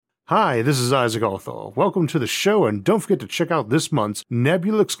Hi, this is Isaac Arthur. Welcome to the show, and don't forget to check out this month's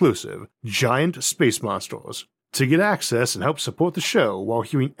Nebula exclusive, Giant Space Monsters. To get access and help support the show while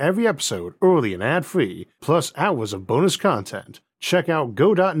hearing every episode early and ad-free, plus hours of bonus content, check out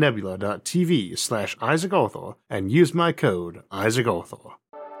go.nebula.tv/IsaacArthur and use my code IsaacArthur.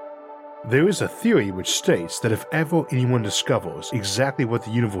 There is a theory which states that if ever anyone discovers exactly what the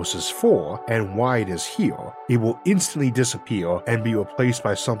universe is for and why it is here, it will instantly disappear and be replaced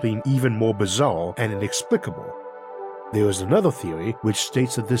by something even more bizarre and inexplicable. There is another theory which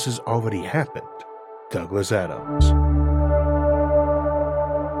states that this has already happened. Douglas Adams.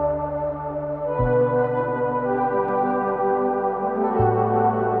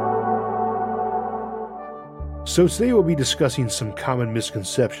 So today we'll be discussing some common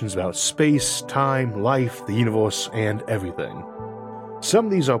misconceptions about space, time, life, the universe, and everything. Some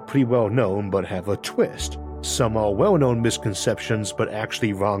of these are pretty well known but have a twist. Some are well-known misconceptions but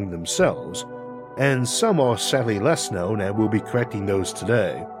actually wrong themselves. And some are sadly less known, and we'll be correcting those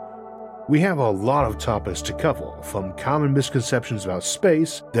today. We have a lot of topics to cover, from common misconceptions about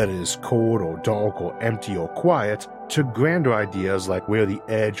space, that it is cold or dark or empty or quiet, to grander ideas like where the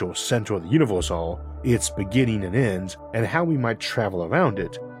edge or center of the universe are, its beginning and end, and how we might travel around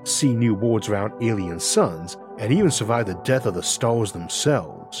it, see new worlds around alien suns, and even survive the death of the stars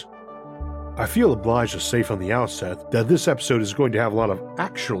themselves. I feel obliged to say from the outset that this episode is going to have a lot of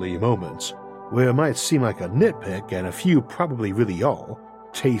actually moments, where it might seem like a nitpick, and a few probably really are.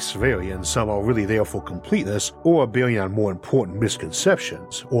 Tastes vary, and some are really there for completeness or bearing on more important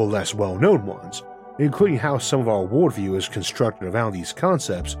misconceptions or less well-known ones, including how some of our worldview is constructed around these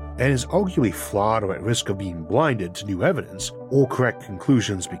concepts and is arguably flawed or at risk of being blinded to new evidence or correct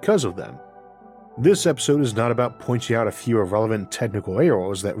conclusions because of them. This episode is not about pointing out a few irrelevant technical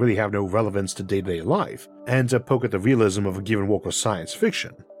errors that really have no relevance to day-to-day life and to poke at the realism of a given work of science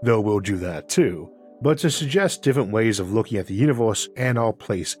fiction, though we'll do that too, but to suggest different ways of looking at the universe and our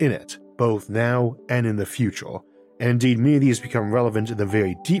place in it, both now and in the future, and indeed many of these become relevant in the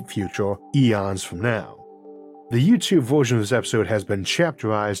very deep future, eons from now. The YouTube version of this episode has been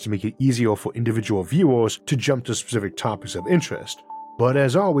chapterized to make it easier for individual viewers to jump to specific topics of interest, but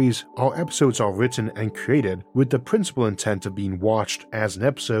as always, our episodes are written and created with the principal intent of being watched as an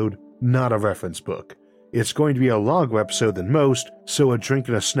episode, not a reference book. It's going to be a longer episode than most, so a drink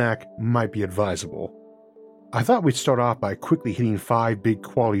and a snack might be advisable. I thought we'd start off by quickly hitting 5 big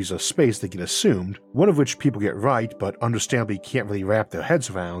qualities of space that get assumed, one of which people get right but understandably can't really wrap their heads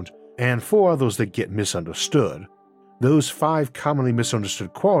around, and 4 others that get misunderstood. Those 5 commonly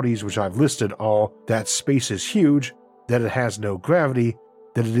misunderstood qualities which I've listed are that space is huge, that it has no gravity,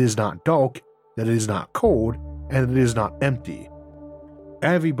 that it is not dark, that it is not cold, and that it is not empty.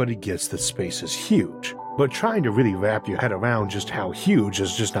 Everybody gets that space is huge, but trying to really wrap your head around just how huge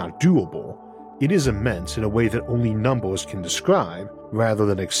is just not doable. It is immense in a way that only numbers can describe, rather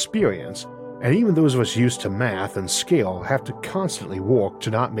than experience, and even those of us used to math and scale have to constantly work to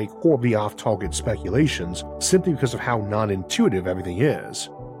not make horribly off-target speculations simply because of how non-intuitive everything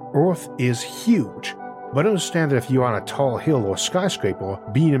is. Earth is huge, but understand that if you're on a tall hill or skyscraper,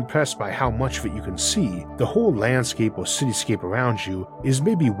 being impressed by how much of it you can see, the whole landscape or cityscape around you is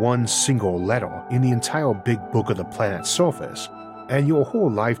maybe one single letter in the entire big book of the planet's surface, and your whole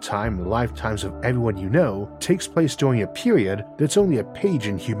lifetime and the lifetimes of everyone you know takes place during a period that's only a page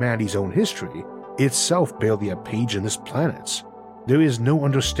in humanity's own history, itself barely a page in this planet's. There is no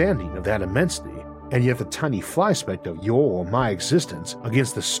understanding of that immensity, and yet the tiny fly speck of your or my existence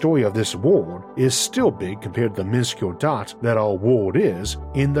against the story of this world is still big compared to the minuscule dot that our world is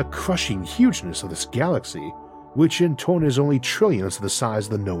in the crushing hugeness of this galaxy, which in turn is only trillions of the size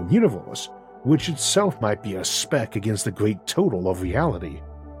of the known universe, which itself might be a speck against the great total of reality.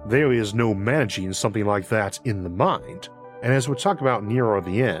 There is no managing something like that in the mind, and as we'll talk about nearer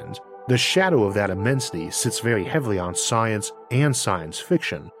the end, the shadow of that immensity sits very heavily on science and science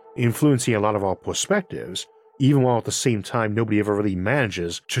fiction, influencing a lot of our perspectives, even while at the same time nobody ever really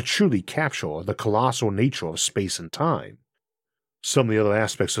manages to truly capture the colossal nature of space and time. Some of the other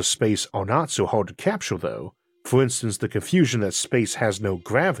aspects of space are not so hard to capture though. For instance, the confusion that space has no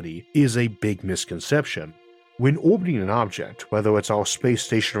gravity is a big misconception. When orbiting an object, whether it's our space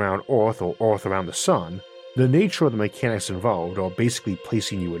station around Earth or Earth around the Sun, the nature of the mechanics involved are basically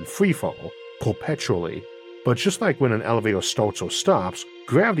placing you in freefall, perpetually. But just like when an elevator starts or stops,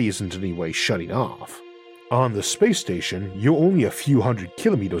 gravity isn't in any way shutting off. On the space station, you're only a few hundred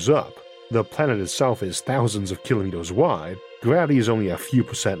kilometers up. The planet itself is thousands of kilometers wide, gravity is only a few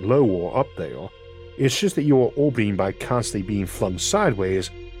percent lower up there. It's just that you are orbiting by constantly being flung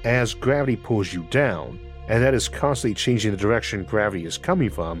sideways as gravity pulls you down, and that is constantly changing the direction gravity is coming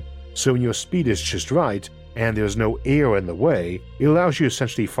from, so when your speed is just right and there's no air in the way, it allows you to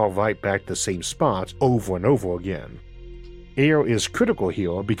essentially fall right back to the same spot over and over again. Air is critical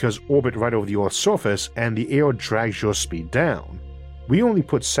here because orbit right over the Earth's surface and the air drags your speed down. We only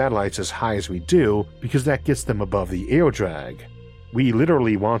put satellites as high as we do because that gets them above the air drag. We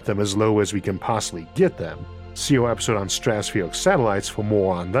literally want them as low as we can possibly get them. See our episode on stratospheric satellites for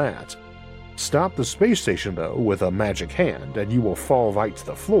more on that. Stop the space station though with a magic hand and you will fall right to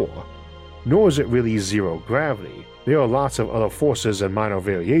the floor. Nor is it really zero gravity. There are lots of other forces and minor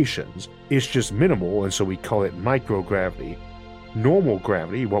variations. It's just minimal, and so we call it microgravity. Normal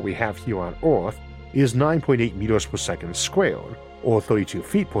gravity, what we have here on Earth, is 9.8 meters per second squared, or 32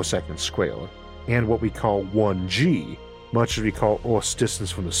 feet per second squared, and what we call 1g, much as we call Earth's distance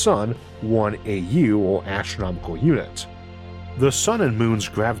from the Sun 1 AU or astronomical unit. The Sun and Moon's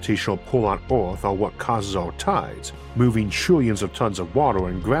gravitational pull on Earth are what causes our tides, moving trillions of tons of water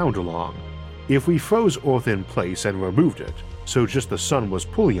and ground along. If we froze Earth in place and removed it, so just the Sun was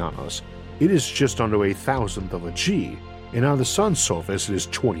pulling on us, it is just under 1,000th of a g, and on the Sun's surface it is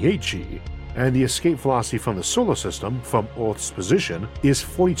 28g, and the escape velocity from the solar system from Earth's position is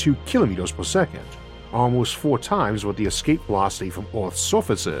 42 kilometers per second, almost 4 times what the escape velocity from Earth's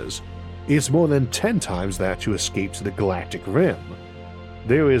surface is. It's more than 10 times that to escape to the galactic rim.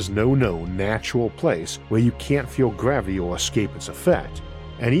 There is no known natural place where you can't feel gravity or escape its effect,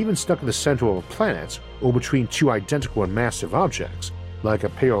 and even stuck in the center of a planet or between 2 identical and massive objects, like a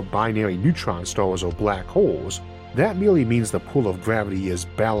pair of binary neutron stars or black holes, that merely means the pull of gravity is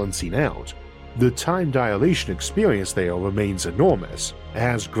balancing out. The time dilation experience there remains enormous.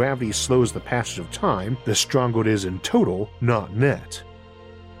 As gravity slows the passage of time, the stronger it is in total, not net.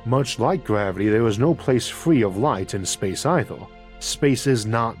 Much like gravity, there is no place free of light in space either. Space is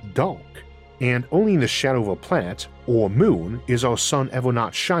not dark, and only in the shadow of a planet or moon is our sun ever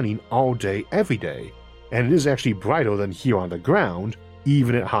not shining all day every day, and it is actually brighter than here on the ground,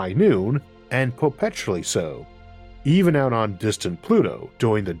 even at high noon, and perpetually so. Even out on distant Pluto,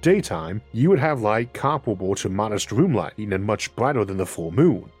 during the daytime, you would have light comparable to modest room lighting and much brighter than the full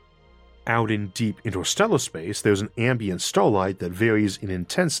moon. Out in deep interstellar space, there's an ambient starlight that varies in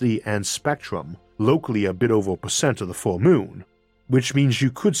intensity and spectrum, locally a bit over 1% of the full moon, which means you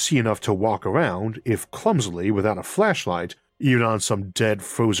could see enough to walk around, if clumsily without a flashlight, even on some dead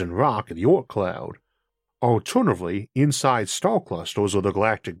frozen rock in the Oort cloud. Alternatively, inside star clusters or the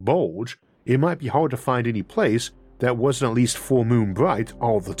galactic bulge, it might be hard to find any place that wasn't at least full moon bright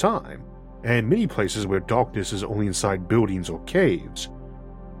all the time, and many places where darkness is only inside buildings or caves.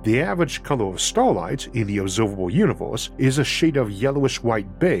 The average color of starlight in the observable universe is a shade of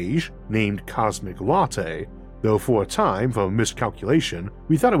yellowish-white beige named cosmic latte, though for a time, from a miscalculation,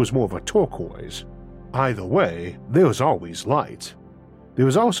 we thought it was more of a turquoise. Either way, there's always light. There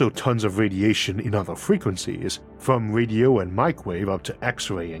is also tons of radiation in other frequencies, from radio and microwave up to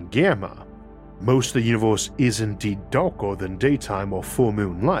X-ray and gamma. Most of the universe is indeed darker than daytime or full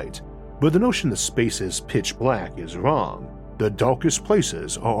moon light, but the notion that space is pitch black is wrong. The darkest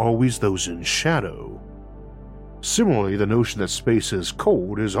places are always those in shadow. Similarly, the notion that space is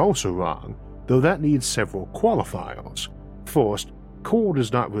cold is also wrong, though that needs several qualifiers. First, cold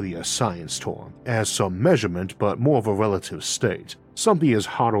is not really a science term, as some measurement, but more of a relative state. Something is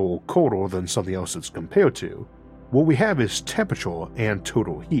hotter or colder than something else it's compared to. What we have is temperature and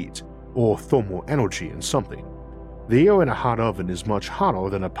total heat, or thermal energy in something. The air in a hot oven is much hotter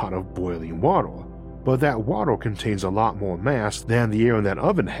than a pot of boiling water, but that water contains a lot more mass than the air in that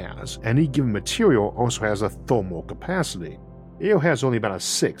oven has, and any given material also has a thermal capacity. Air has only about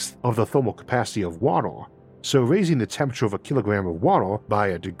 1/6 of the thermal capacity of water, so raising the temperature of a kilogram of water by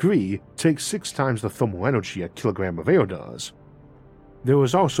a degree takes 6 times the thermal energy a kilogram of air does. There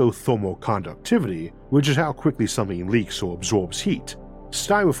is also thermal conductivity, which is how quickly something leaks or absorbs heat.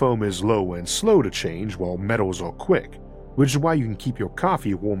 Styrofoam is low and slow to change, while metals are quick, which is why you can keep your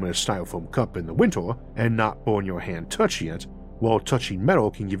coffee warm in a styrofoam cup in the winter and not burn your hand touching it, while touching metal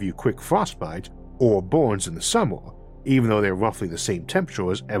can give you quick frostbite or burns in the summer, even though they're roughly the same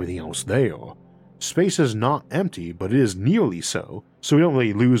temperature as everything else there. Space is not empty, but it is nearly so we don't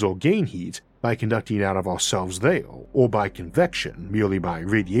really lose or gain heat by conducting it out of ourselves there, or by convection, merely by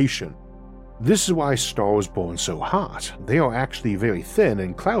radiation. This is why stars burn so hot. They are actually very thin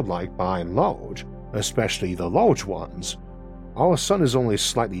and cloud-like by and large, especially the large ones. Our sun is only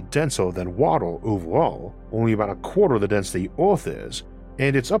slightly denser than water overall, only about a quarter the density Earth is,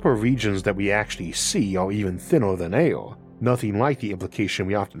 and its upper regions that we actually see are even thinner than air, nothing like the implication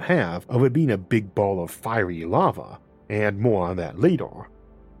we often have of it being a big ball of fiery lava, and more on that later.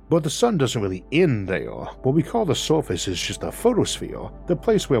 But the sun doesn't really end there. What we call the surface is just a photosphere, the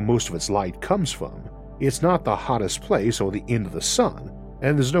place where most of its light comes from. It's not the hottest place or the end of the sun,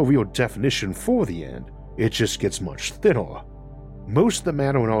 and there's no real definition for the end. It just gets much thinner. Most of the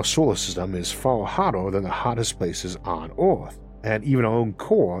matter in our solar system is far hotter than the hottest places on Earth, and even our own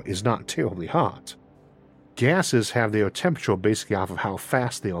core is not terribly hot. Gases have their temperature basically off of how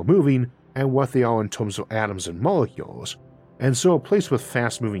fast they are moving and what they are in terms of atoms and molecules, and so a place with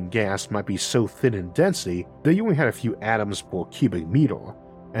fast-moving gas might be so thin in density that you only had a few atoms per cubic meter,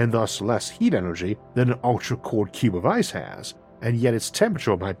 and thus less heat energy than an ultra-cold cube of ice has, and yet its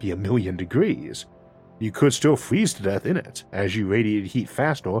temperature might be 1,000,000 degrees. You could still freeze to death in it, as you radiate heat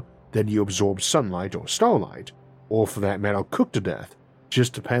faster than you absorb sunlight or starlight, or for that matter cook to death,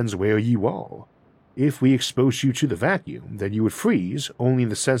 just depends where you are. If we exposed you to the vacuum, then you would freeze only in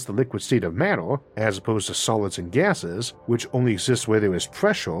the sense the liquid state of matter, as opposed to solids and gases, which only exist where there is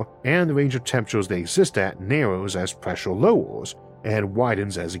pressure, and the range of temperatures they exist at narrows as pressure lowers, and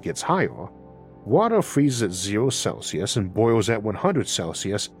widens as it gets higher. Water freezes at 0 Celsius and boils at 100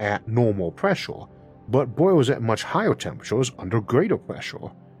 Celsius at normal pressure, but boils at much higher temperatures under greater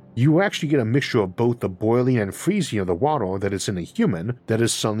pressure. You actually get a mixture of both the boiling and freezing of the water that is in a human that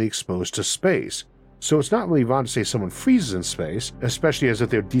is suddenly exposed to space. So it's not really wrong to say someone freezes in space, especially as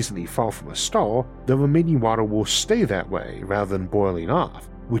if they're decently far from a star. The remaining water will stay that way rather than boiling off,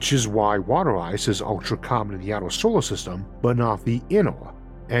 which is why water ice is ultra common in the outer solar system but not the inner,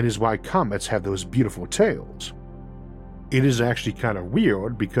 and is why comets have those beautiful tails. It is actually kind of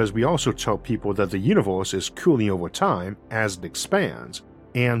weird because we also tell people that the universe is cooling over time as it expands,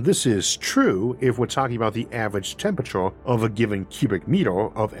 and this is true if we're talking about the average temperature of a given cubic meter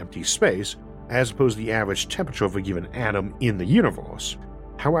of empty space, as opposed to the average temperature of a given atom in the universe.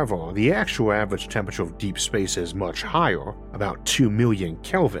 However, the actual average temperature of deep space is much higher, about 2 million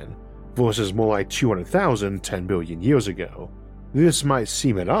Kelvin, versus more like 200,000 10 billion years ago. This might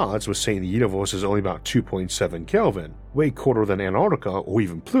seem at odds with saying the universe is only about 2.7 Kelvin, way colder than Antarctica or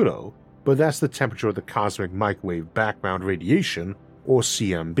even Pluto, but that's the temperature of the cosmic microwave background radiation, or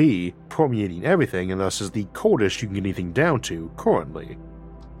CMB, permeating everything and thus is the coldest you can get anything down to currently.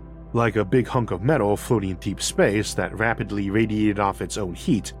 Like a big hunk of metal floating in deep space that rapidly radiated off its own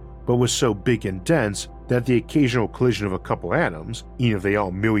heat, but was so big and dense that the occasional collision of a couple atoms, even if they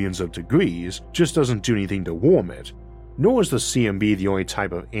are millions of degrees, just doesn't do anything to warm it. Nor is the CMB the only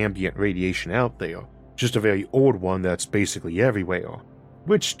type of ambient radiation out there, just a very old one that's basically everywhere.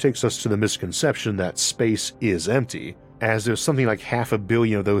 Which takes us to the misconception that space is empty, as there's something like 500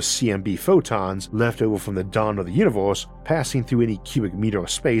 million of those CMB photons left over from the dawn of the universe passing through any cubic meter of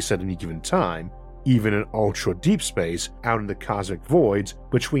space at any given time, even in ultra-deep space out in the cosmic voids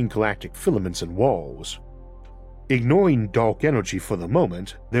between galactic filaments and walls. Ignoring dark energy for the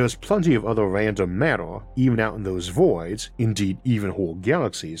moment, there's plenty of other random matter even out in those voids, indeed even whole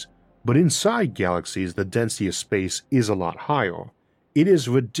galaxies, but inside galaxies the density of space is a lot higher. It is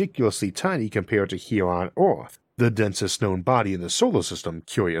ridiculously tiny compared to here on Earth, the densest known body in the solar system,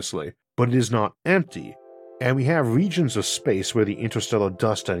 curiously, but it is not empty, and we have regions of space where the interstellar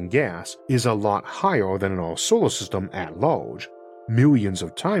dust and gas is a lot higher than in our solar system at large, millions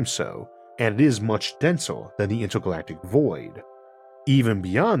of times so, and it is much denser than the intergalactic void. Even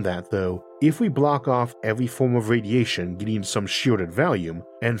beyond that though, if we block off every form of radiation getting into some shielded volume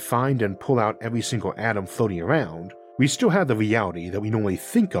and find and pull out every single atom floating around, we still have the reality that we normally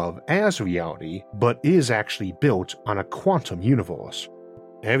think of as reality, but is actually built on a quantum universe.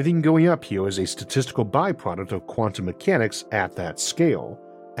 Everything going up here is a statistical byproduct of quantum mechanics at that scale,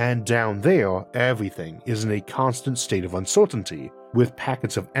 and down there everything is in a constant state of uncertainty, with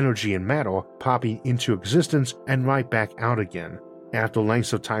packets of energy and matter popping into existence and right back out again, after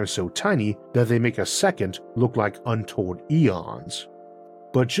lengths of time so tiny that they make a second look like untold eons.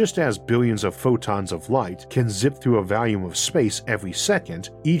 But just as billions of photons of light can zip through a volume of space every second,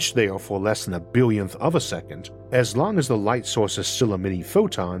 each there for less than a billionth of a second, as long as the light source is still emitting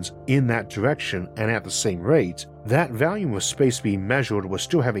photons in that direction and at the same rate, that volume of space being measured will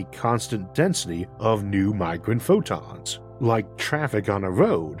still have a constant density of new migrant photons. Like traffic on a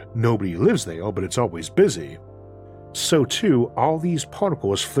road, nobody lives there, but it's always busy. So too, all these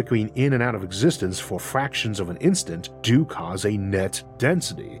particles flickering in and out of existence for fractions of an instant do cause a net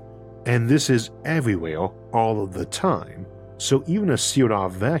density, and this is everywhere all of the time, so even a sealed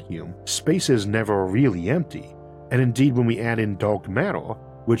off vacuum, space is never really empty, and indeed when we add in dark matter,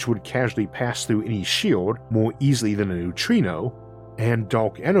 which would casually pass through any shield more easily than a neutrino, and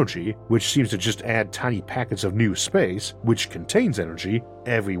dark energy, which seems to just add tiny packets of new space, which contains energy,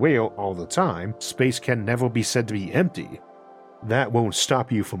 everywhere all the time, space can never be said to be empty. That won't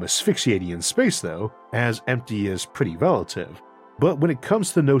stop you from asphyxiating in space though, as empty is pretty relative. But when it comes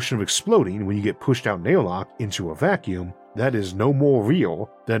to the notion of exploding when you get pushed out an airlock into a vacuum, that is no more real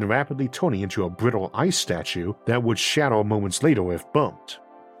than rapidly turning into a brittle ice statue that would shatter moments later if bumped.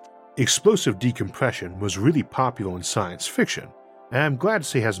 Explosive decompression was really popular in science fiction, and I'm glad to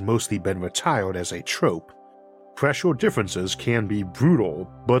say has mostly been retired as a trope. Pressure differences can be brutal,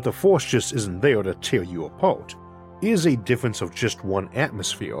 but the force just isn't there to tear you apart. It is a difference of just one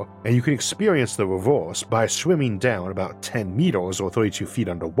atmosphere, and you can experience the reverse by swimming down about 10 meters or 32 feet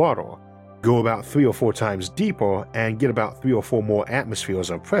underwater, go about 3 or 4 times deeper, and get about 3 or 4 more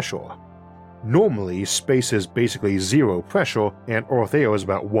atmospheres of pressure. Normally, space is basically zero pressure, and Earth air is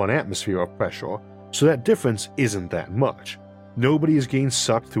about 1 atmosphere of pressure, so that difference isn't that much. Nobody is getting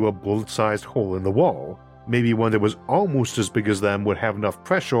sucked through a bullet-sized hole in the wall. Maybe one that was almost as big as them would have enough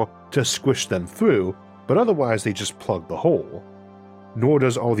pressure to squish them through, but otherwise they just plug the hole. Nor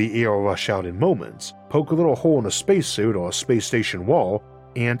does all the air rush out in moments. Poke a little hole in a spacesuit or a space station wall,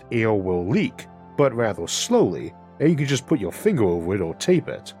 and air will leak, but rather slowly, and you can just put your finger over it or tape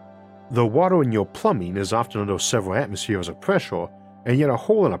it. The water in your plumbing is often under several atmospheres of pressure, and yet a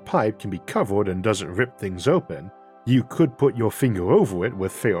hole in a pipe can be covered and doesn't rip things open. You could put your finger over it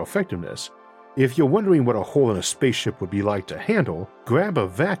with fair effectiveness. If you're wondering what a hole in a spaceship would be like to handle, grab a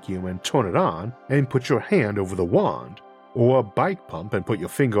vacuum and turn it on and put your hand over the wand, or a bike pump and put your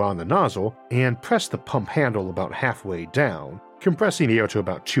finger on the nozzle and press the pump handle about halfway down, compressing air to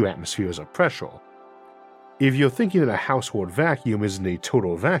about 2 atmospheres of pressure. If you're thinking that a household vacuum isn't a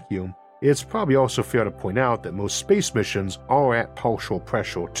total vacuum, it's probably also fair to point out that most space missions are at partial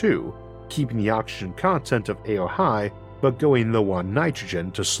pressure too, keeping the oxygen content of air high but going low on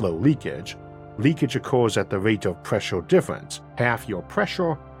nitrogen to slow leakage. Leakage occurs at the rate of pressure difference, half your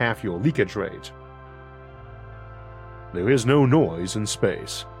pressure, half your leakage rate. There is no noise in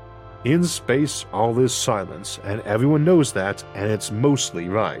space. In space, all is silence, and everyone knows that, and it's mostly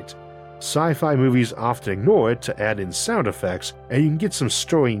right. Sci-fi movies often ignore it to add in sound effects, and you can get some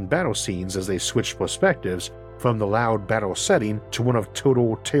stirring battle scenes as they switch perspectives from the loud battle setting to one of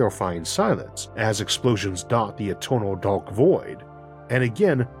total, terrifying silence, as explosions dot the eternal dark void. And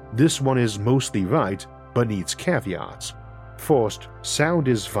again, this one is mostly right, but needs caveats. First, sound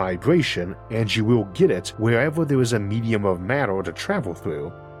is vibration, and you will get it wherever there is a medium of matter to travel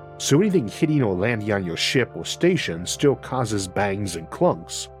through, so anything hitting or landing on your ship or station still causes bangs and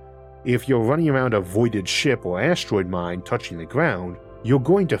clunks. If you're running around a voided ship or asteroid mine touching the ground, you're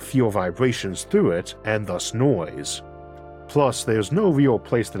going to feel vibrations through it and thus noise. Plus, there's no real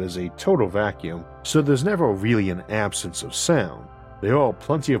place that is a total vacuum, so there's never really an absence of sound. There are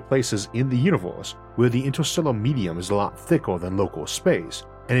plenty of places in the universe where the interstellar medium is a lot thicker than local space,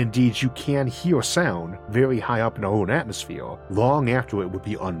 and indeed you can hear sound very high up in our own atmosphere long after it would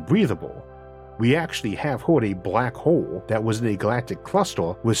be unbreathable. We actually have heard a black hole that was in a galactic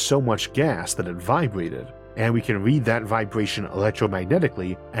cluster with so much gas that it vibrated, and we can read that vibration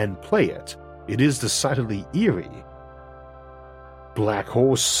electromagnetically and play it. It is decidedly eerie. Black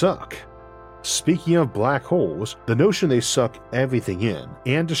holes suck. Speaking of black holes, the notion they suck everything in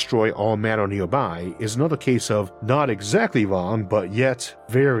and destroy all matter nearby is another case of not exactly wrong, but yet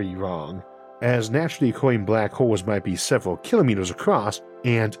very wrong, as naturally occurring black holes might be several kilometers across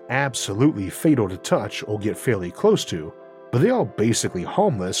and absolutely fatal to touch or get fairly close to, but they are basically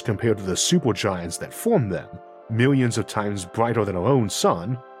harmless compared to the supergiants that form them, millions of times brighter than our own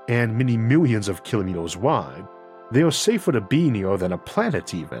sun, and many millions of kilometers wide. They are safer to be near than a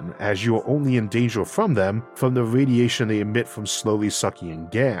planet even, as you are only in danger from them from the radiation they emit from slowly sucking in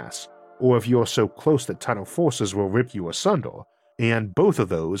gas, or if you are so close that tidal forces will rip you asunder, and both of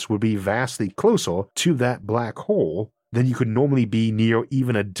those would be vastly closer to that black hole than you could normally be near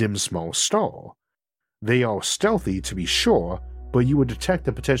even a dim small star. They are stealthy to be sure, but you would detect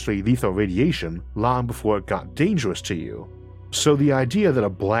the potentially lethal radiation long before it got dangerous to you. So the idea that a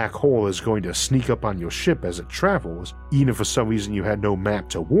black hole is going to sneak up on your ship as it travels, even if for some reason you had no map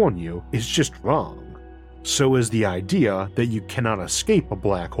to warn you, is just wrong. So is the idea that you cannot escape a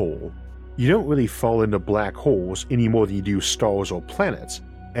black hole. You don't really fall into black holes any more than you do stars or planets,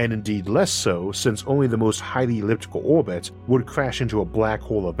 and indeed less so since only the most highly elliptical orbits would crash into a black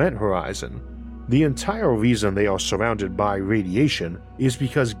hole event horizon. The entire reason they are surrounded by radiation is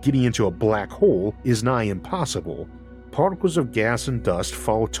because getting into a black hole is nigh impossible. Particles of gas and dust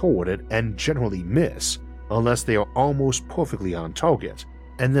fall toward it and generally miss, unless they are almost perfectly on target,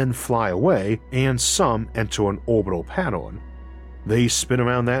 and then fly away, and some enter an orbital pattern. They spin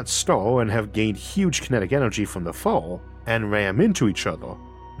around that star and have gained huge kinetic energy from the fall, and ram into each other.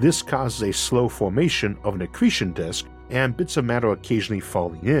 This causes a slow formation of an accretion disk and bits of matter occasionally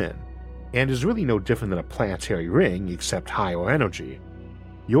falling in, and is really no different than a planetary ring except higher energy.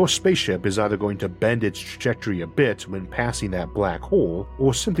 Your spaceship is either going to bend its trajectory a bit when passing that black hole,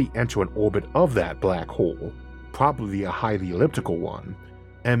 or simply enter an orbit of that black hole, probably a highly elliptical one,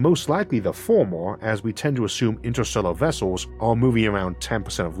 and most likely the former, as we tend to assume interstellar vessels are moving around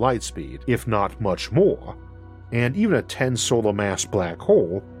 10% of light speed, if not much more, and even a 10 solar mass black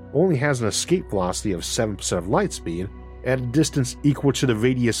hole only has an escape velocity of 7% of light speed at a distance equal to the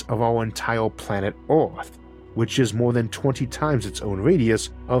radius of our entire planet Earth, which is more than 20 times its own radius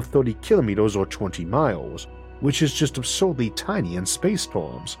of 30 kilometers or 20 miles, which is just absurdly tiny in space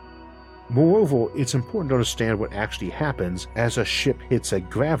terms. Moreover, it's important to understand what actually happens as a ship hits a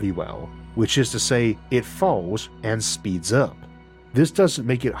gravity well, which is to say, it falls and speeds up. This doesn't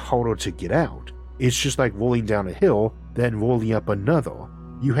make it harder to get out. It's just like rolling down a hill, then rolling up another.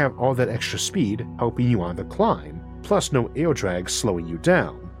 You have all that extra speed helping you on the climb, plus no air drag slowing you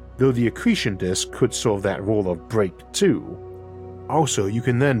down, though the accretion disk could serve that role of brake too. Also, you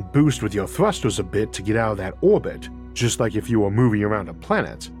can then boost with your thrusters a bit to get out of that orbit, just like if you were moving around a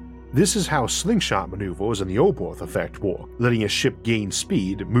planet. This is how slingshot maneuvers and the Oberth effect work, letting a ship gain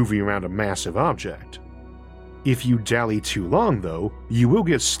speed moving around a massive object. If you dally too long though, you will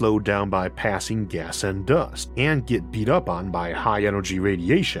get slowed down by passing gas and dust, and get beat up on by high energy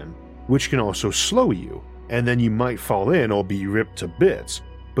radiation, which can also slow you, and then you might fall in or be ripped to bits,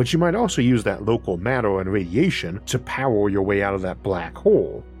 but you might also use that local matter and radiation to power your way out of that black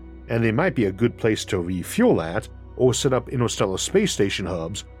hole, and they might be a good place to refuel at, or set up interstellar space station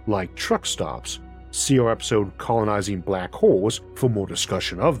hubs like truck stops. See our episode Colonizing Black Holes for more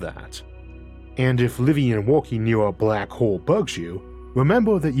discussion of that. And if living and walking near a black hole bugs you,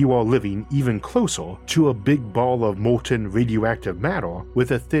 remember that you are living even closer to a big ball of molten radioactive matter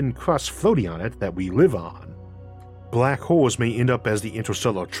with a thin crust floating on it that we live on. Black holes may end up as the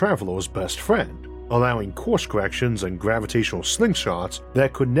interstellar traveler's best friend, allowing course corrections and gravitational slingshots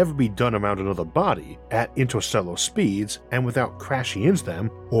that could never be done around another body at interstellar speeds and without crashing into them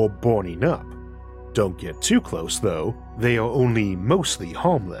or burning up. Don't get too close though, they are only mostly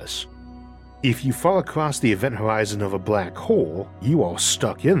harmless. If you fall across the event horizon of a black hole, you are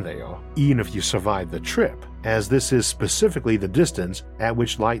stuck in there, even if you survive the trip, as this is specifically the distance at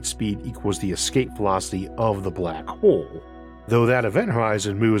which light speed equals the escape velocity of the black hole, though that event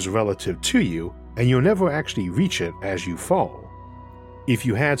horizon moves relative to you, and you'll never actually reach it as you fall. If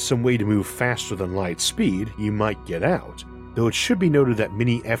you had some way to move faster than light speed, you might get out, though it should be noted that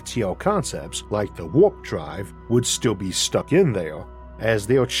many FTL concepts, like the warp drive, would still be stuck in there, as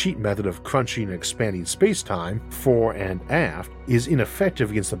their cheat method of crunching and expanding spacetime fore and aft is ineffective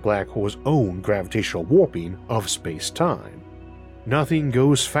against the black hole's own gravitational warping of spacetime. Nothing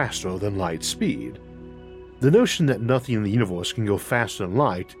goes faster than light speed. The notion that nothing in the universe can go faster than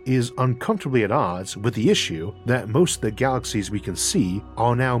light is uncomfortably at odds with the issue that most of the galaxies we can see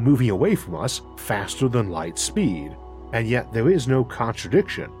are now moving away from us faster than light speed, and yet there is no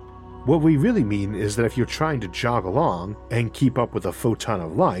contradiction. What we really mean is that if you're trying to jog along and keep up with a photon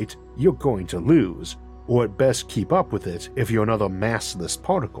of light, you're going to lose, or at best keep up with it if you're another massless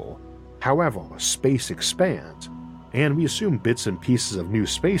particle. However, space expands, and we assume bits and pieces of new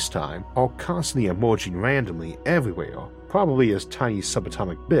spacetime are constantly emerging randomly everywhere, probably as tiny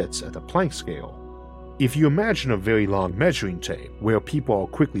subatomic bits at the Planck scale. If you imagine a very long measuring tape where people are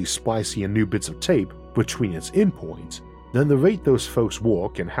quickly splicing in new bits of tape between its endpoints, then the rate those folks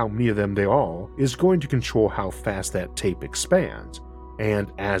work and how many of them there are is going to control how fast that tape expands,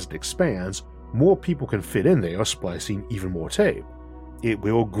 and as it expands, more people can fit in there splicing even more tape. It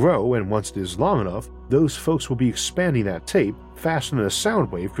will grow, and once it is long enough, those folks will be expanding that tape faster than a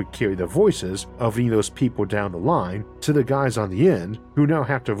sound wave could carry the voices of any of those people down the line to the guys on the end who now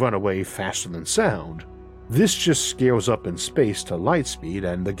have to run away faster than sound. This just scales up in space to light speed,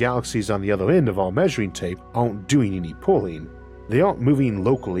 and the galaxies on the other end of our measuring tape aren't doing any pulling. They aren't moving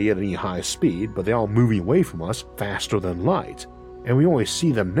locally at any high speed, but they are moving away from us faster than light, and we only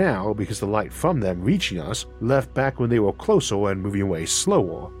see them now because the light from them reaching us left back when they were closer and moving away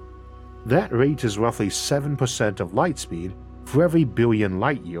slower. That rate is roughly 7% of light speed for every billion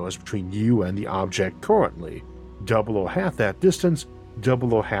light years between you and the object currently. Double or half that distance,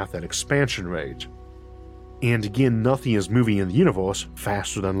 double or half that expansion rate. And again, nothing is moving in the universe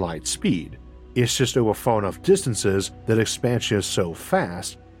faster than light speed. It's just over far enough distances that expansion is so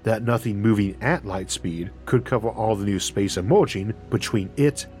fast that nothing moving at light speed could cover all the new space emerging between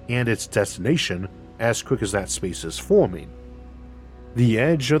it and its destination as quick as that space is forming. The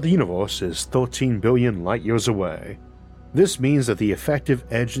edge of the universe is 13 billion light years away. This means that the effective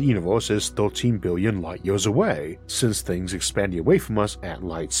edge of the universe is 13 billion light years away, since things expanding away from us at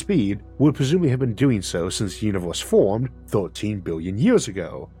light speed would presumably have been doing so since the universe formed 13 billion years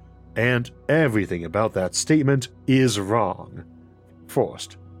ago. And everything about that statement is wrong.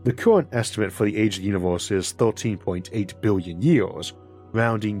 First, the current estimate for the age of the universe is 13.8 billion years,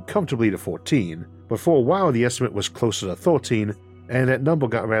 rounding comfortably to 14, but for a while the estimate was closer to 13, and that number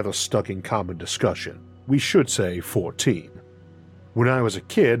got rather stuck in common discussion. We should say 14. When I was a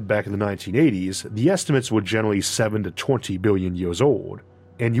kid back in the 1980s, the estimates were generally 7 to 20 billion years old,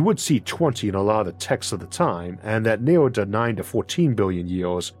 and you would see 20 in a lot of the texts of the time, and that narrowed to 9 to 14 billion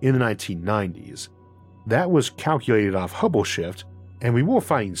years in the 1990s. That was calculated off Hubble shift, and we were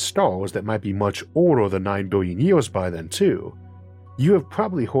finding stars that might be much older than 9 billion years by then too. You have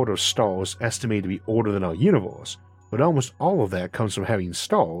probably heard of stars estimated to be older than our universe, but almost all of that comes from having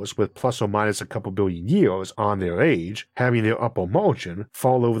stars with plus or minus a couple billion years on their age having their upper margin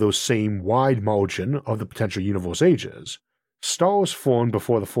fall over those same wide margin of the potential universe ages. Stars formed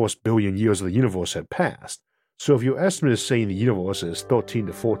before the first billion years of the universe had passed, so if your estimate is saying the universe is 13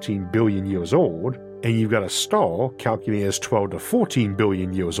 to 14 billion years old, and you've got a star calculated as 12 to 14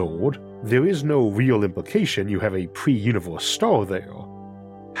 billion years old, there is no real implication you have a pre-universe star there.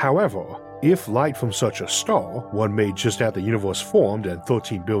 However, if light from such a star, one made just after the universe formed and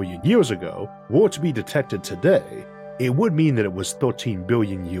 13 billion years ago, were to be detected today, it would mean that it was 13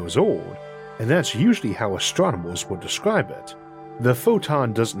 billion years old, and that's usually how astronomers would describe it. The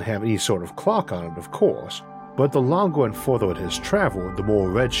photon doesn't have any sort of clock on it, of course, but the longer and further it has traveled, the more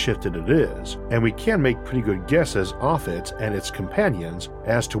redshifted it is, and we can make pretty good guesses off it and its companions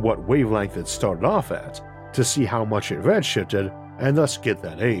as to what wavelength it started off at, to see how much it redshifted and thus get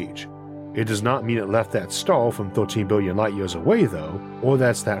that age. It does not mean it left that star from 13 billion light years away though, or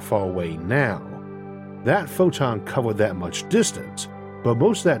that's that far away now. That photon covered that much distance, but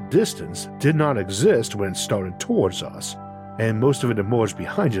most of that distance did not exist when it started towards us, and most of it emerged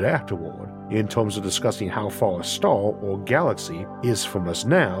behind it afterward, in terms of discussing how far a star or galaxy is from us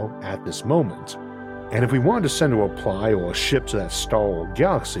now at this moment. And if we wanted to send a reply or a ship to that star or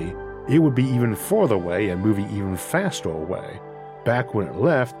galaxy, it would be even further away and moving even faster away. Back when it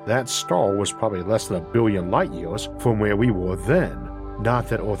left, that star was probably less than 1 billion light years from where we were then, not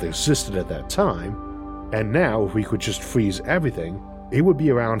that Earth existed at that time, and now if we could just freeze everything, it would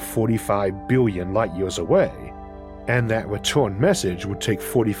be around 45 billion light years away, and that return message would take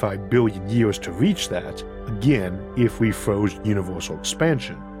 45 billion years to reach that, again if we froze universal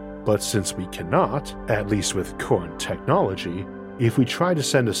expansion. But since we cannot, at least with current technology, if we try to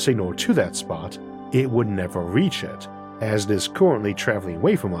send a signal to that spot, it would never reach it, as it is currently traveling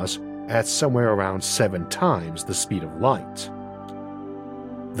away from us at somewhere around 7 times the speed of light.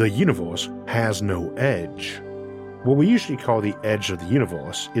 The universe has no edge. What we usually call the edge of the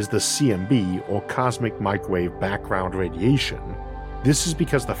universe is the CMB, or cosmic microwave background radiation. This is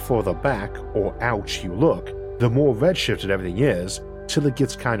because the further back or out you look, the more redshifted everything is, till it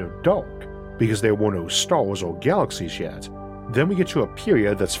gets kind of dark, because there were no stars or galaxies yet. Then we get to a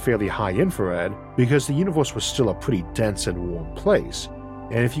period that's fairly high infrared because the universe was still a pretty dense and warm place,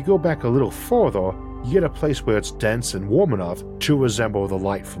 and if you go back a little further, you get a place where it's dense and warm enough to resemble the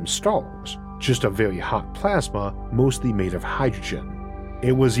light from stars, just a very hot plasma mostly made of hydrogen.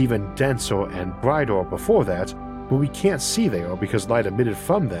 It was even denser and brighter before that, but we can't see there because light emitted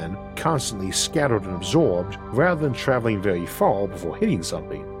from then constantly scattered and absorbed rather than traveling very far before hitting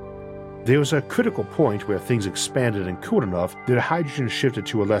something. There was a critical point where things expanded and cooled enough that hydrogen shifted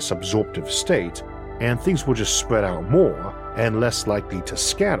to a less absorptive state, and things were just spread out more and less likely to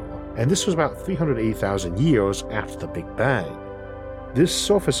scatter, and this was about 380,000 years after the Big Bang. This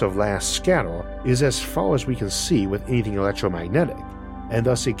surface of last scatter is as far as we can see with anything electromagnetic, and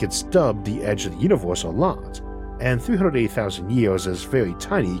thus it gets dubbed the edge of the universe a lot, and 380,000 years is very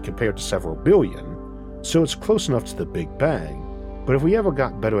tiny compared to several billion, so it's close enough to the Big Bang. But if we ever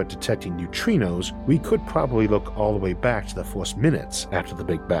got better at detecting neutrinos, we could probably look all the way back to the first minutes after the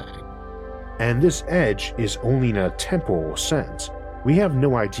Big Bang. And this edge is only in a temporal sense. We have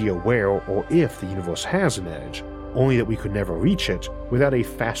no idea where or if the universe has an edge, only that we could never reach it without a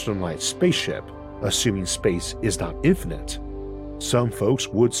faster-than-light spaceship, assuming space is not infinite. Some folks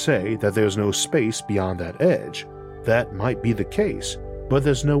would say that there's no space beyond that edge. That might be the case, but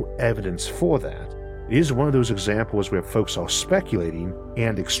there's no evidence for that. It is one of those examples where folks are speculating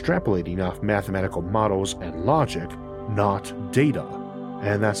and extrapolating off mathematical models and logic, not data,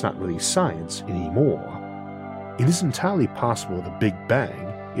 and that's not really science anymore. It is entirely possible the Big Bang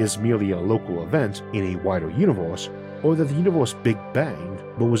is merely a local event in a wider universe, or that the universe Big Banged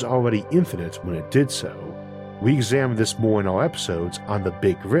but was already infinite when it did so. We examine this more in our episodes on the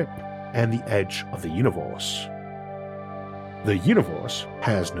Big Rip and the edge of the universe. The universe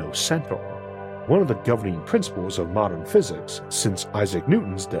has no center. One of the governing principles of modern physics since Isaac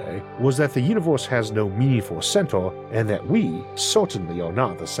Newton's day was that the universe has no meaningful center and that we certainly are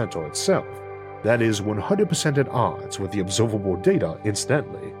not the center itself. That is 100% at odds with the observable data,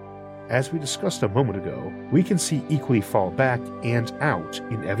 incidentally. As we discussed a moment ago, we can see equally far back and out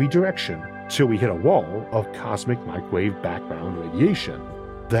in every direction till we hit a wall of cosmic microwave background radiation,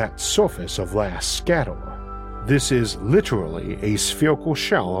 that surface of last scatter. This is literally a spherical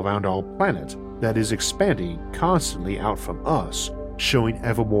shell around our planet that is expanding constantly out from us, showing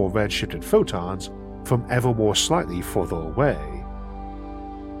ever more redshifted photons from ever more slightly further away.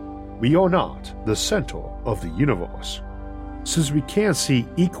 We are not the center of the universe. Since we can see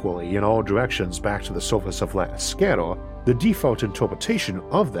equally in all directions back to the surface of last scatter, the default interpretation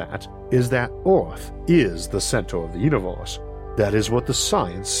of that is that Earth is the center of the universe. That is what the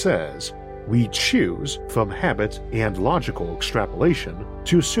science says. We choose, from habit and logical extrapolation,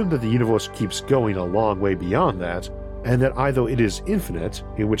 to assume that the universe keeps going a long way beyond that, and that either it is infinite,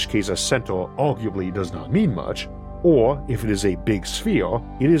 in which case a center arguably does not mean much, or if it is a big sphere,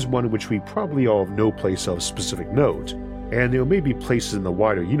 it is one in which we probably are of no place of specific note, and there may be places in the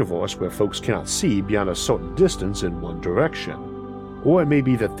wider universe where folks cannot see beyond a certain distance in one direction. Or it may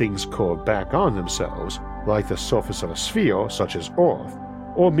be that things curve back on themselves, like the surface of a sphere such as Earth,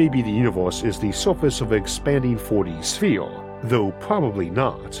 or maybe the universe is the surface of an expanding 4D sphere, though probably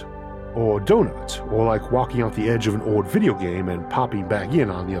not. Or donut, or like walking out the edge of an old video game and popping back in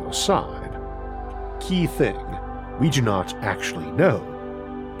on the other side. Key thing, we do not actually know,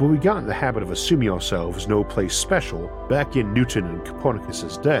 but we got in the habit of assuming ourselves no place special back in Newton and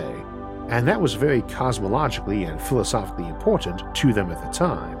Copernicus's day, and that was very cosmologically and philosophically important to them at the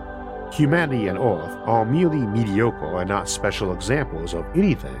time. Humanity and Earth are merely mediocre and not special examples of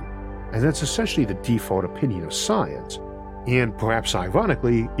anything, and that's essentially the default opinion of science. And perhaps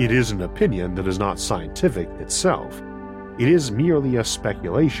ironically, it is an opinion that is not scientific itself. It is merely a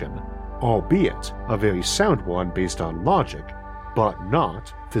speculation, albeit a very sound one based on logic, but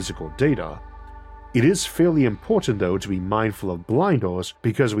not physical data. It is fairly important though to be mindful of blinders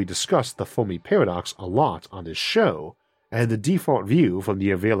because we discussed the Fermi paradox a lot on this show, and the default view from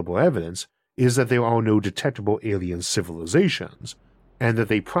the available evidence is that there are no detectable alien civilizations, and that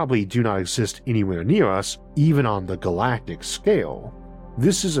they probably do not exist anywhere near us, even on the galactic scale.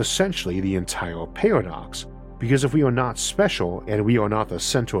 This is essentially the entire paradox, because if we are not special and we are not the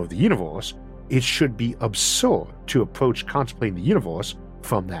center of the universe, it should be absurd to approach contemplating the universe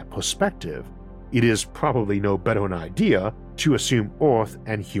from that perspective. It is probably no better an idea to assume Earth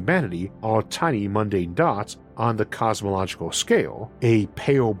and humanity are tiny mundane dots on the cosmological scale, a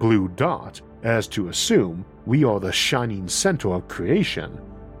pale blue dot, as to assume we are the shining center of creation,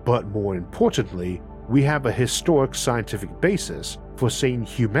 but more importantly, we have a historic scientific basis for saying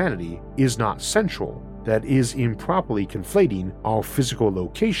humanity is not central, that is improperly conflating our physical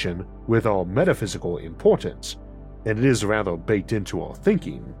location with our metaphysical importance, and it is rather baked into our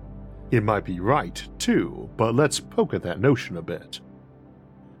thinking. It might be right, too, but let's poke at that notion a bit.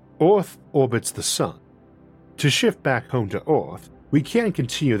 Earth orbits the Sun. To shift back home to Earth, we can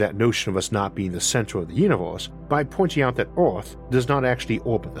continue that notion of us not being the center of the universe by pointing out that Earth does not actually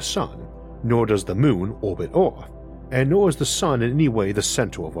orbit the Sun, nor does the Moon orbit Earth, and nor is the Sun in any way the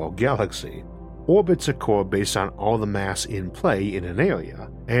center of our galaxy. Orbits occur based on all the mass in play in an area,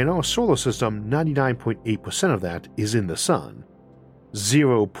 and in our solar system 99.8% of that is in the Sun.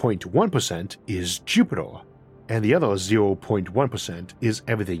 0.1% is Jupiter, and the other 0.1% is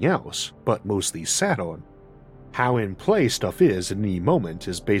everything else, but mostly Saturn. How in play stuff is at any moment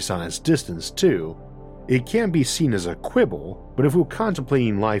is based on its distance too. It can be seen as a quibble, but if we're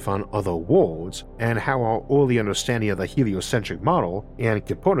contemplating life on other worlds, and how our early understanding of the heliocentric model and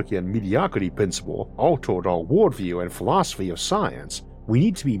Copernican mediocrity principle altered our worldview and philosophy of science, we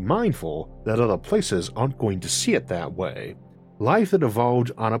need to be mindful that other places aren't going to see it that way. Life that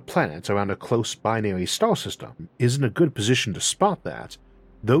evolved on a planet around a close binary star system is in a good position to spot that.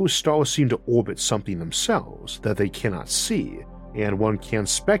 Those stars seem to orbit something themselves that they cannot see, and one can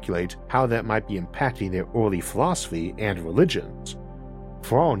speculate how that might be impacting their early philosophy and religions.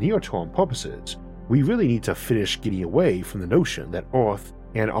 For all near-term purposes, we really need to finish getting away from the notion that Earth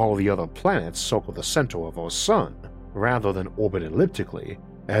and all the other planets circle the center of our Sun, rather than orbit elliptically,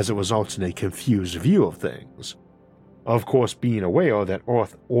 as it results in a confused view of things. Of course, being aware that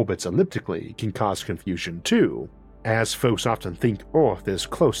Earth orbits elliptically can cause confusion too, as folks often think Earth is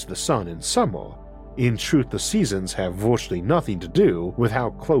close to the Sun in summer, In truth, the seasons have virtually nothing to do with how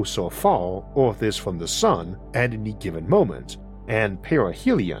close or far Earth is from the Sun at any given moment, and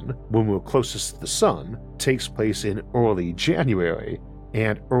perihelion, when we're closest to the Sun, takes place in early January,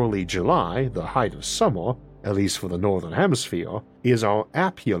 and early July, the height of summer, at least for the Northern Hemisphere, is our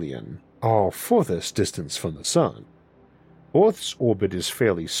aphelion, our furthest distance from the Sun. Earth's orbit is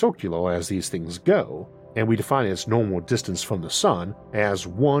fairly circular as these things go, and we define its normal distance from the Sun as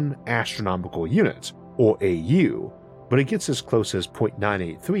 1 astronomical unit, or AU, but it gets as close as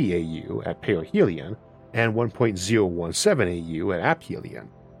 0.983 AU at perihelion and 1.017 AU at aphelion.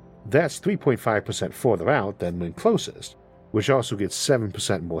 That's 3.5% further out than when closest, which also gets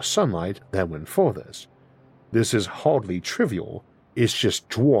 7% more sunlight than when furthest. This is hardly trivial, it's just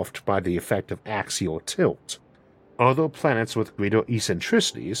dwarfed by the effect of axial tilt. Other planets with greater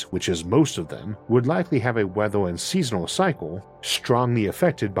eccentricities, which is most of them, would likely have a weather and seasonal cycle strongly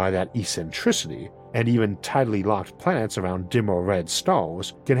affected by that eccentricity, and even tidally locked planets around dimmer red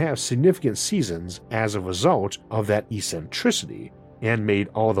stars can have significant seasons as a result of that eccentricity, and made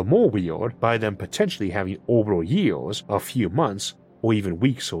all the more weird by them potentially having orbital years a few months or even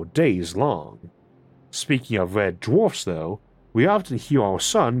weeks or days long. Speaking of red dwarfs though, we often hear our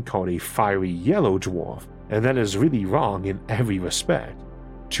Sun called a fiery yellow dwarf, and that is really wrong in every respect.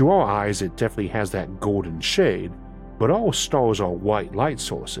 To our eyes it definitely has that golden shade, but all stars are white light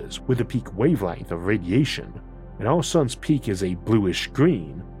sources with a peak wavelength of radiation, and our Sun's peak is a bluish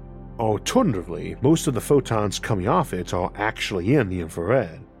green. Alternatively, most of the photons coming off it are actually in the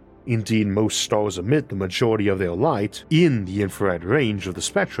infrared. Indeed, most stars emit the majority of their light in the infrared range of the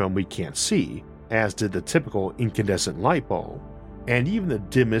spectrum we can't see, as did the typical incandescent light bulb, and even the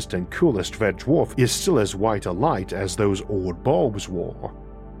dimmest and coolest red dwarf is still as white a light as those old bulbs were.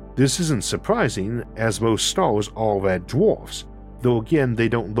 This isn't surprising, as most stars are red dwarfs, though again they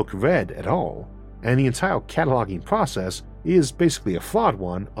don't look red at all, and the entire cataloging process is basically a flawed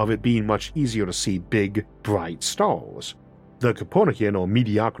one of it being much easier to see big, bright stars. The Copernican or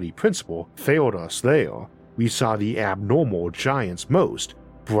mediocrity principle failed us there. We saw the abnormal giants most,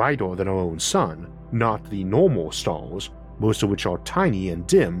 brighter than our own Sun, not the normal stars, most of which are tiny and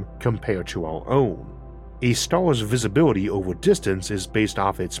dim compared to our own. A star's visibility over distance is based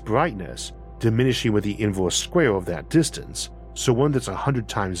off its brightness, diminishing with the inverse square of that distance, so one that's 100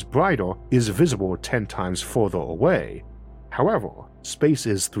 times brighter is visible 10 times further away. However, space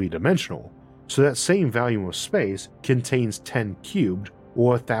is three-dimensional, so that same volume of space contains 10 cubed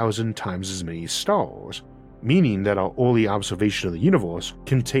or 1,000 times as many stars, meaning that our early observation of the universe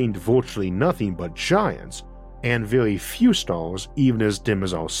contained virtually nothing but giants, and very few stars even as dim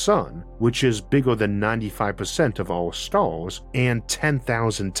as our Sun, which is bigger than 95% of all stars and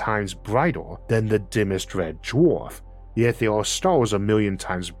 10,000 times brighter than the dimmest red dwarf, yet there are stars 1,000,000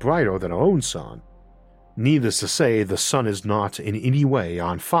 times brighter than our own Sun. Needless to say, the Sun is not in any way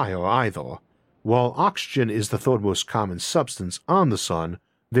on fire either. While oxygen is the third most common substance on the Sun,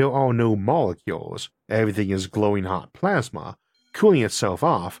 there are no molecules. Everything is glowing hot plasma, cooling itself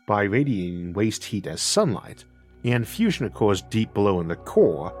off by radiating waste heat as sunlight, and fusion occurs deep below in the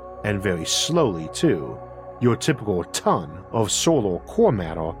core, and very slowly too. Your typical ton of solar core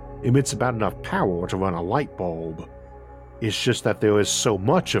matter emits about enough power to run a light bulb. It's just that there is so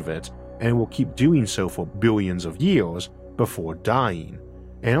much of it, and will keep doing so for billions of years before dying,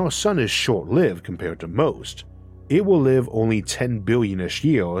 and our Sun is short-lived compared to most. It will live only 10 billion-ish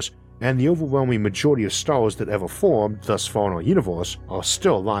years, and the overwhelming majority of stars that ever formed thus far in our universe are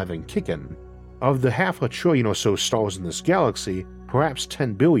still alive and kicking. Of the 500 billion or so stars in this galaxy, perhaps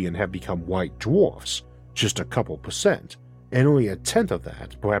 10 billion have become white dwarfs, just a couple percent, and only a tenth of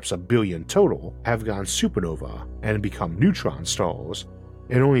that, perhaps a billion total, have gone supernova and become neutron stars,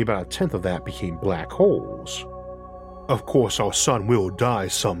 and only about a tenth of that became black holes. Of course, our Sun will die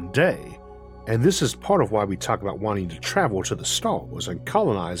someday, and this is part of why we talk about wanting to travel to the stars and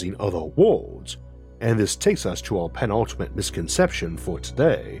colonizing other worlds, and this takes us to our penultimate misconception for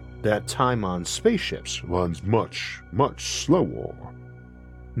today, that time on spaceships runs much, much slower.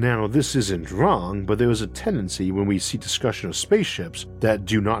 Now, this isn't wrong, but there is a tendency when we see discussion of spaceships that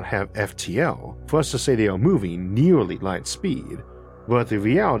do not have FTL for us to say they are moving nearly light speed, but the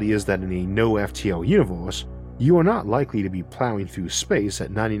reality is that in a no FTL universe, you are not likely to be plowing through space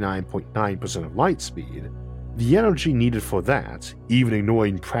at 99.9% of light speed. The energy needed for that, even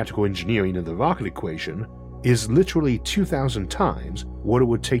ignoring practical engineering of the rocket equation, is literally 2,000 times what it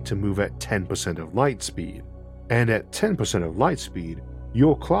would take to move at 10% of light speed. And at 10% of light speed,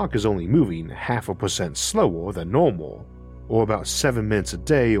 your clock is only moving 0.5% slower than normal, or about 7 minutes a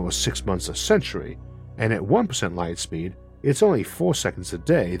day or 6 months a century, and at 1% light speed, it's only 4 seconds a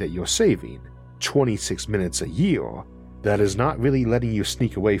day that you're saving, 26 minutes a year, that is not really letting you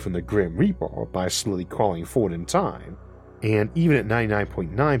sneak away from the Grim Reaper by slowly crawling forward in time. And even at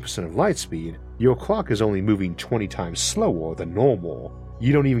 99.9% of light speed, your clock is only moving 20 times slower than normal.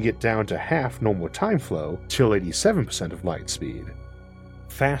 You don't even get down to half normal time flow till 87% of light speed.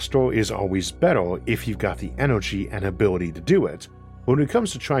 Faster is always better if you've got the energy and ability to do it. When it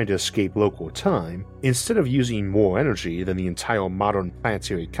comes to trying to escape local time, instead of using more energy than the entire modern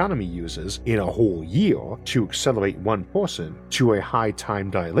planetary economy uses in a whole year to accelerate one person to a high time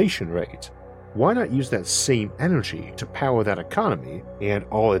dilation rate, why not use that same energy to power that economy and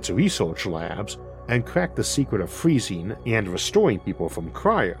all its research labs and crack the secret of freezing and restoring people from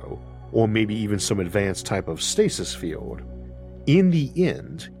cryo, or maybe even some advanced type of stasis field? In the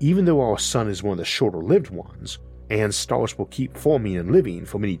end, even though our sun is one of the shorter-lived ones, and stars will keep forming and living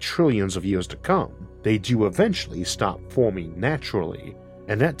for many trillions of years to come, they do eventually stop forming naturally,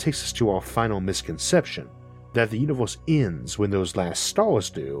 and that takes us to our final misconception, that the universe ends when those last stars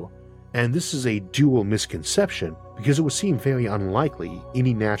do. And this is a dual misconception because it would seem very unlikely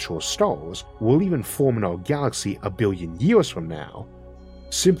any natural stars will even form in our galaxy a billion years from now,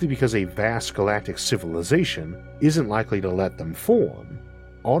 simply because a vast galactic civilization isn't likely to let them form.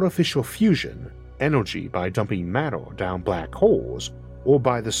 Artificial fusion, energy by dumping matter down black holes, or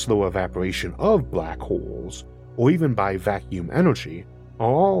by the slow evaporation of black holes, or even by vacuum energy,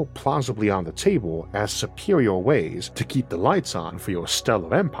 are all plausibly on the table as superior ways to keep the lights on for your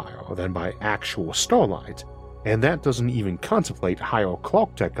stellar empire than by actual starlight, and that doesn't even contemplate higher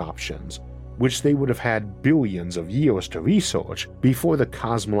clock tech options, which they would have had billions of years to research before the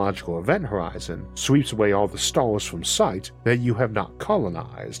cosmological event horizon sweeps away all the stars from sight that you have not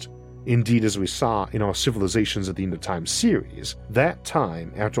colonized. Indeed, as we saw in our Civilizations at the End of Time series, that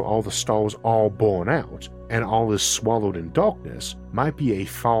time after all the stars are born out and all is swallowed in darkness might be a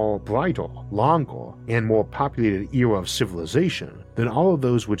far brighter, longer, and more populated era of civilization than all of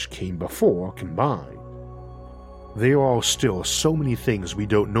those which came before combined. There are still so many things we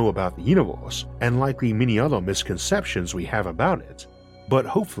don't know about the universe, and likely many other misconceptions we have about it. But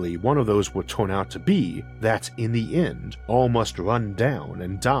hopefully one of those will turn out to be that in the end all must run down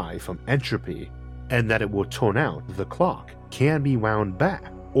and die from entropy, and that it will turn out that the clock can be wound back,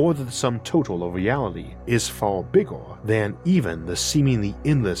 or that the sum total of reality is far bigger than even the seemingly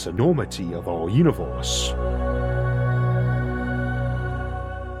endless enormity of our universe.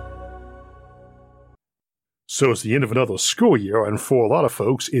 So it's the end of another school year, and for a lot of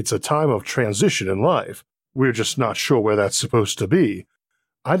folks it's a time of transition in life. We're just not sure where that's supposed to be.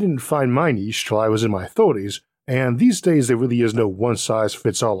 I didn't find my niche till I was in my 30s, and these days there really is no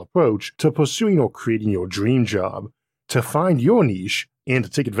one-size-fits-all approach to pursuing or creating your dream job. To find your niche, and to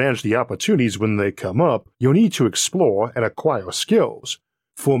take advantage of the opportunities when they come up, you'll need to explore and acquire skills.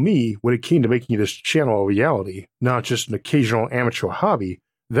 For me, when it came to making this channel a reality, not just an occasional amateur hobby,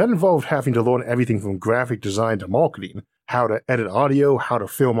 that involved having to learn everything from graphic design to marketing, how to edit audio, how to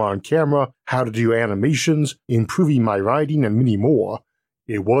film on camera, how to do animations, improving my writing, and many more.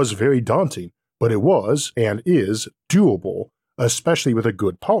 It was very daunting, but it was, and is, doable, especially with a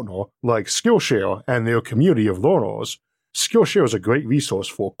good partner like Skillshare and their community of learners. Skillshare is a great resource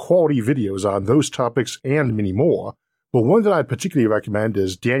for quality videos on those topics and many more, but one that I'd particularly recommend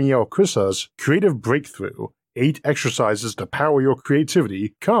is Danielle Crissa's Creative Breakthrough, 8 Exercises to Power Your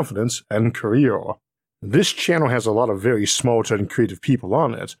Creativity, Confidence, and Career. This channel has a lot of very smart and creative people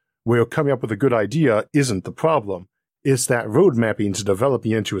on it, where coming up with a good idea isn't the problem. It's that road mapping to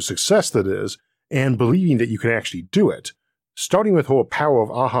developing into a success that is, and believing that you can actually do it. Starting with her Power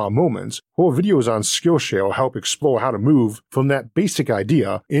of Aha moments, her videos on Skillshare help explore how to move from that basic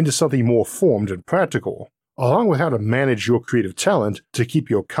idea into something more formed and practical, along with how to manage your creative talent to keep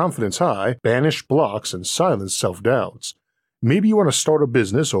your confidence high, banish blocks, and silence self-doubts. Maybe you want to start a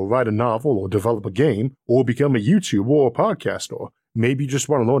business or write a novel or develop a game or become a YouTuber or a podcaster. Maybe you just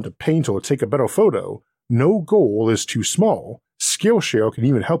want to learn to paint or take a better photo. No goal is too small. Skillshare can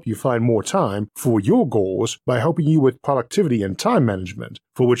even help you find more time for your goals by helping you with productivity and time management,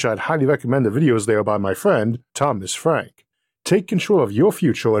 for which I'd highly recommend the videos there by my friend, Thomas Frank. Take control of your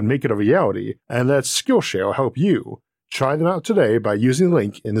future and make it a reality, and let Skillshare help you. Try them out today by using the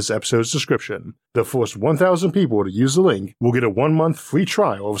link in this episode's description. The first 1,000 people to use the link will get a 1-month free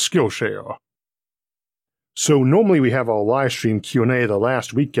trial of Skillshare. So normally we have our live stream Q&A the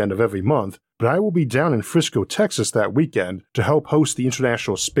last weekend of every month, but I will be down in Frisco, Texas that weekend to help host the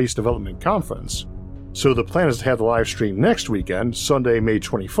International Space Development Conference. So the plan is to have the live stream next weekend, Sunday, May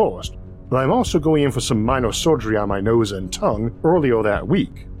 21st, but I'm also going in for some minor surgery on my nose and tongue earlier that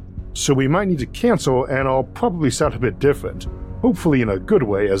week. So we might need to cancel, and I'll probably sound a bit different. Hopefully in a good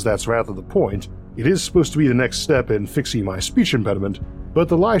way, as that's rather the point. It is supposed to be the next step in fixing my speech impediment, but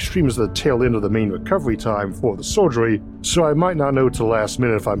the live stream is the tail end of the main recovery time for the surgery, so I might not know till the last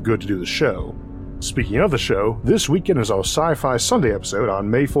minute if I'm good to do the show. Speaking of the show, this weekend is our Sci-Fi Sunday episode on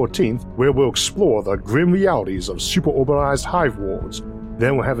May 14th, where we'll explore the grim realities of super-urbanized hive worlds.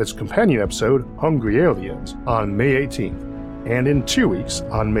 Then we'll have its companion episode, Hungry Aliens, on May 18th. And in 2 weeks,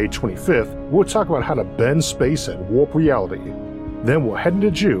 on May 25th, we'll talk about how to bend space and warp reality. Then we'll head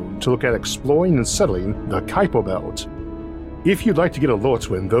into June to look at exploring and settling the Kuiper Belt. If you'd like to get alerts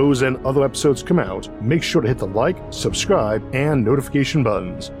when those and other episodes come out, make sure to hit the like, subscribe, and notification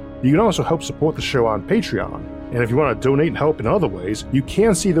buttons. You can also help support the show on Patreon, and if you want to donate and help in other ways, you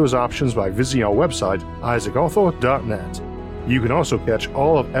can see those options by visiting our website, isaacarthur.net. You can also catch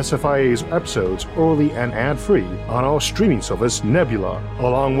all of SFIA's episodes early and ad-free on our streaming service Nebula,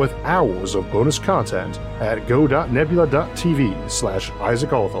 along with hours of bonus content at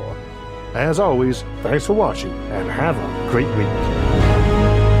go.nebula.tv/isaacarthur. As always, thanks for watching, and have a great week.